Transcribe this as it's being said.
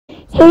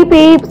Hey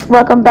peeps,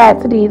 welcome back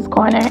to Dee's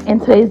Corner. In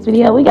today's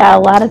video, we got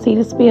a lot of tea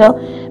to spill.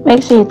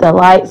 Make sure you hit the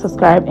like,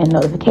 subscribe, and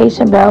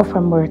notification bell for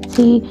more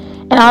tea.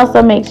 And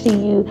also make sure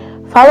you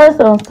follow us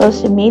on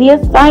social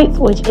media sites,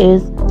 which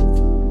is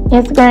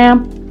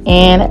Instagram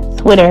and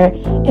Twitter.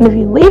 And if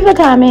you leave a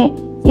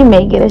comment, you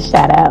may get a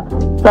shout out.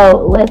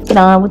 So let's get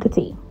on with the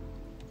tea.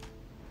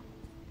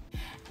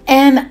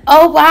 And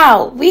oh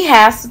wow, we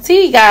have some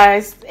tea,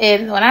 guys.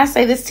 And when I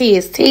say this tea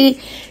is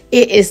tea,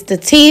 it is the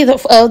tea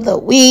of the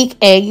week.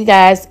 And you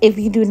guys, if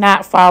you do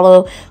not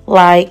follow,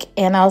 like,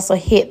 and also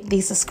hit the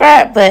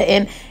subscribe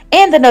button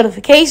and the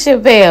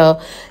notification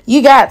bell,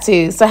 you got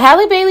to. So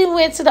Halle Bailey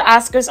went to the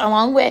Oscars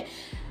along with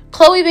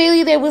Chloe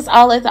Bailey. They was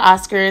all at the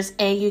Oscars.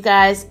 And you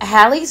guys,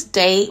 Halle's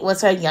date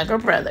was her younger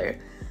brother,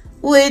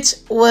 which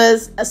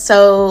was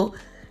so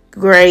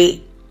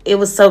great. It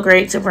was so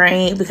great to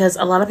bring, because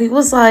a lot of people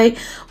was like,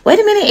 wait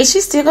a minute, is she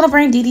still going to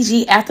bring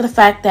DDG after the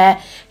fact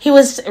that he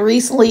was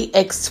recently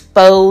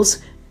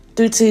exposed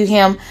due to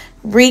him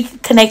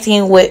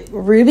reconnecting with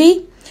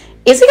Rubi?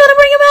 Is he going to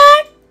bring him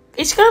back?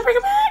 Is she going to bring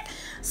him back?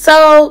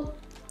 So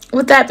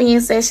with that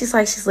being said, she's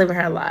like, she's living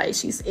her life.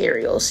 She's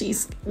Ariel.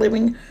 She's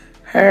living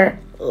her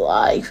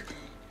life.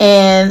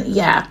 And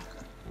yeah,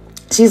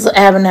 she's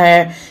having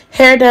her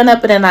hair done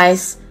up in a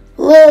nice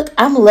look.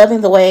 I'm loving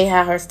the way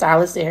how her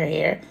stylist did her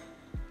hair.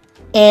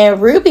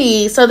 And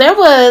Rubi, so there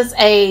was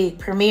a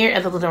premiere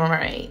of The Little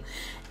Mermaid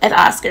at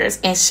Oscars,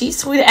 and she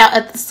tweeted out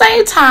at the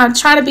same time,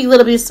 trying to be a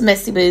little bit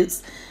messy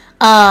boots,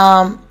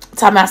 talking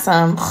about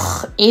some,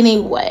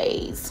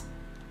 anyways.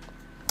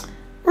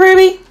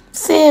 Rubi,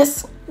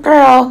 sis,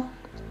 girl,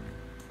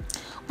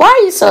 why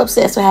are you so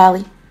obsessed with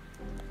Halle?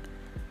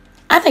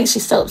 I think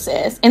she's so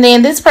obsessed. And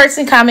then this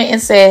person commented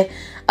and said,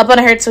 up on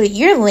her tweet,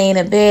 you're laying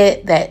in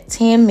bed that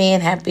 10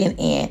 men have been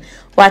in,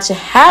 watching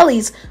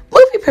Halle's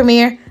movie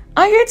premiere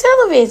on your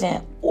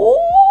television. Ooh.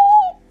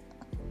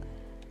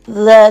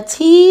 The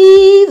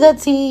tea.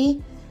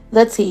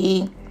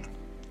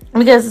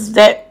 Because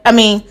that, I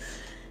mean,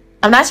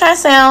 I'm not trying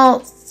to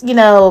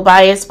sound,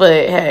 biased, but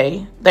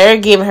hey, they're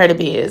giving her the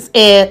biz.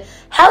 And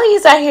Halle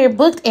is out here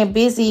booked and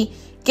busy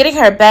getting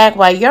her back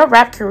while your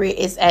rap career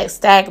is at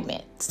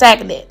stagnant.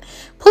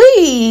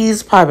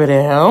 Please pipe it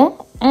down.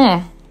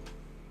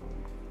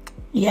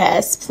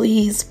 Yes,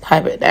 please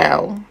pipe it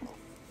down.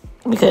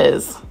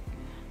 Because,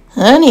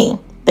 honey,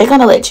 they're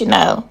going to let you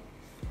know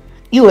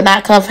you will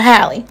not come for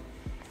Halle.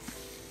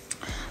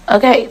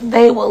 Okay,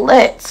 they will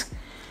let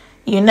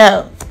you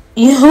know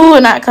you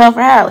will not come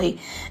for Halle.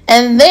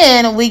 And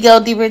then we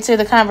go deeper into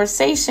the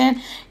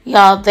conversation.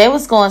 Y'all, they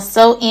was going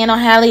so in on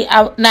Halle.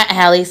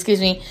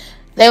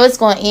 They was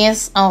going in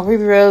on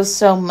Ruby Rose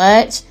so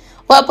much.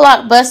 What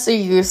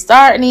blockbuster you're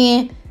starting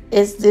in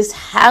is this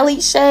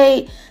Halle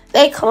shade?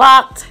 They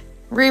clocked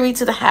Ruby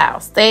to the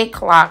house. They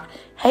clocked.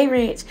 Hey,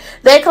 Rich.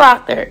 They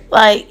clocked her.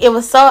 Like, it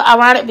was so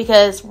ironic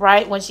because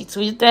right when she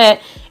tweeted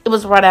that, it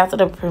was right after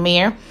the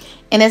premiere.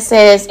 And it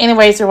says,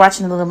 anyways, we're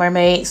watching The Little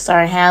Mermaid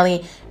starring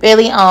Halle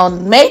Bailey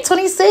on May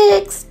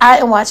 26th. I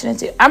am watching it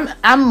too.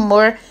 I'm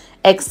more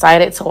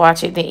excited to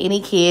watch it than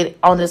any kid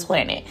on this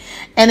planet.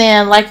 And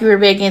then, like you were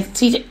begging to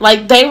teach,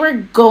 like they were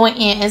going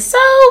in. And so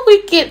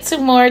we get to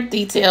more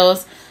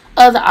details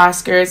of the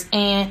Oscars.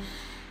 And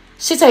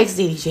she takes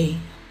DDG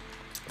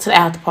to the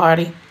after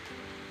party.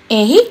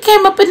 And he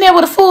came up in there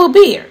with a full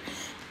beard.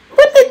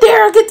 When did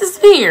Daryl get this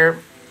beard?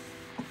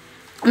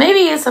 Maybe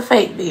it's a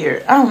fake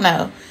beard. I don't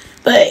know.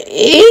 But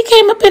he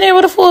came up in there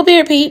with a full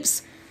beard,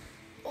 peeps.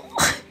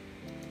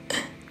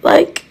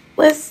 Like,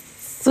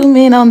 let's zoom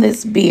in on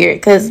this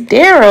beard. Because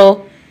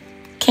Daryl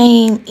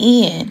came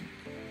in.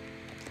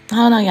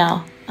 Hold on,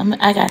 y'all.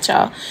 I got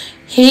y'all.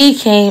 He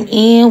came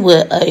in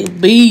with a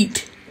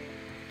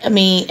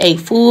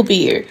full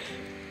beard.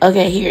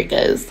 Okay, here it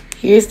goes.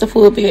 Here's the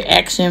full beard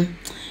action.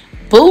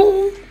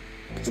 Boom,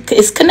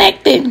 it's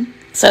connected.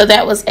 So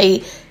that was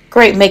a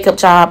great makeup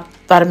job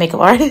by the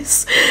makeup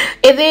artist.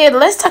 And then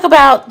let's talk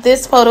about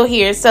this photo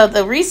here. So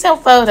the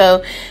recent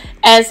photo,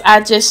 as I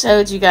just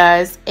showed you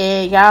guys,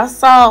 and y'all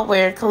saw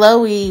where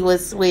Chloe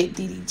was with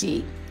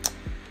DDG.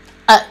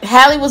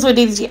 Halle was with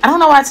DDG. I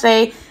don't know why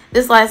today,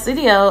 this last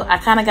video, I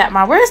kind of got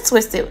my words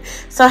twisted.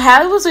 So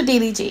Halle was with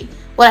DDG.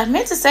 What I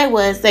meant to say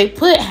was they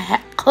put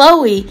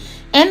Chloe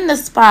in the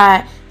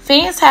spot.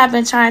 Fans have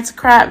been trying to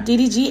crop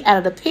DDG out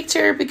of the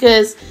picture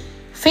because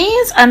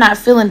fans are not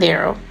feeling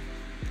Daryl.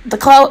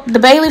 The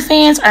Bailey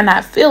fans are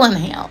not feeling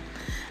him.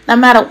 No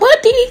matter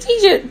what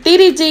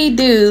DDG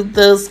do,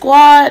 the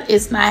squad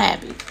is not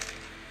happy.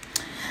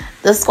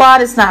 The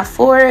squad is not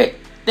for it.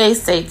 They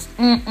say,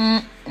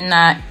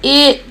 not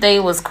it. They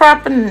was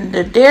cropping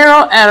the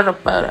Daryl out of the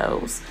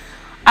photos.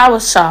 I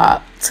was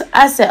shocked.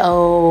 I said,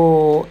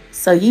 oh,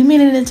 so you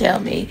meaning to tell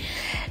me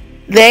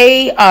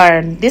they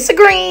are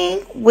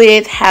disagreeing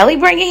with Halle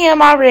bringing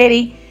him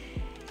already,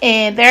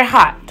 and they're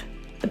hot.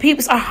 The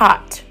peeps are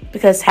hot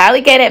because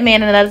Halle gave that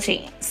man another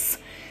chance.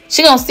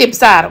 She gonna sit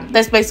beside him.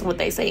 That's basically what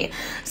they saying.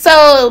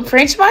 So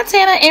French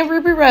Montana and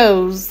Ruby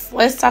Rose,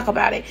 let's talk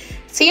about it.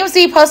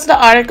 TMZ posted an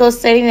article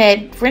stating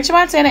that French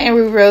Montana and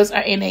Ruby Rose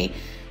are in a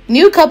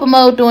new couple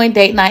mode doing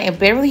date night in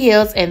Beverly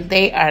Hills, and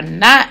they are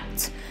not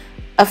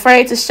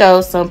afraid to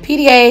show some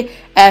PDA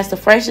as the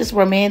freshest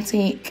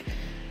romantic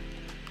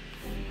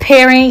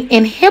pairing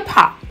in hip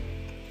hop.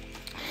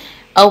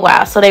 Oh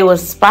wow, so they were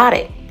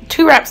spotted.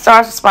 2 rap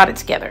stars were spotted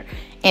together,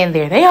 and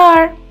there they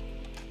are.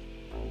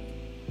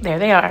 There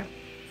they are.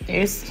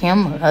 There's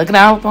him hugging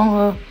out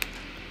on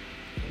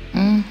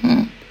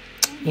her.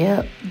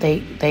 Yep,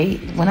 they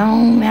went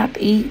on out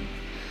to eat.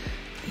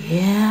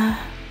 Yeah.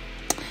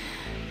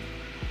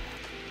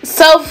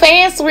 So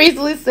fans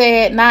recently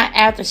said not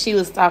after she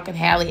was stalking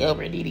Halle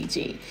over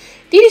DDG.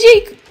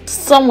 DDG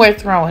somewhere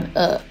throwing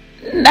up.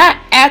 Not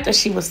after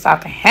she was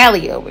stalking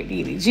Halle over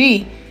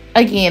DDG.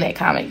 Again, that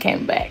comment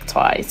came back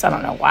twice. I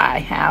don't know why,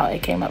 how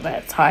it came up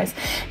back twice.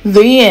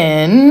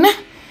 Then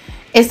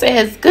it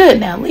says, good,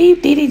 now leave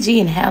DDG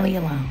and Halle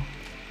alone.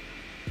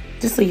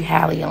 Just leave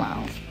Halle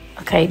alone.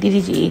 Okay,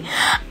 DDG.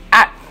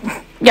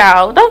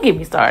 Y'all, don't get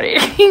me started.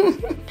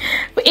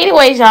 But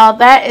anyways, y'all,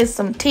 that is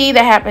some tea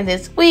that happened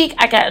this week.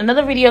 I got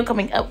another video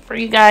coming up for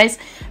you guys.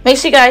 Make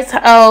sure you guys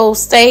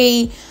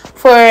stay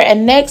for a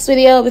next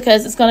video,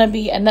 because it's going to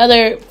be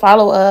another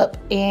follow-up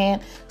and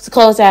to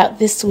close out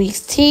this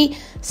week's tea.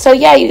 So,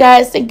 yeah, you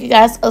guys, thank you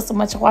guys so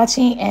much for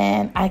watching,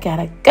 and I got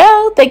to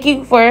go. Thank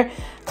you for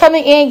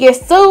coming in. You're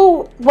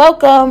so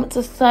welcome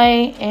to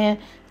stay and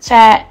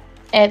chat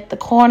at the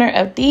corner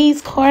of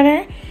Dee's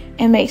Corner.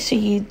 And make sure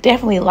you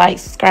definitely like,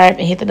 subscribe,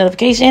 and hit the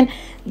notification.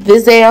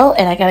 Vizel,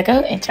 and I gotta go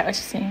and chat with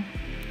you soon.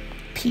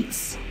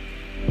 Peace.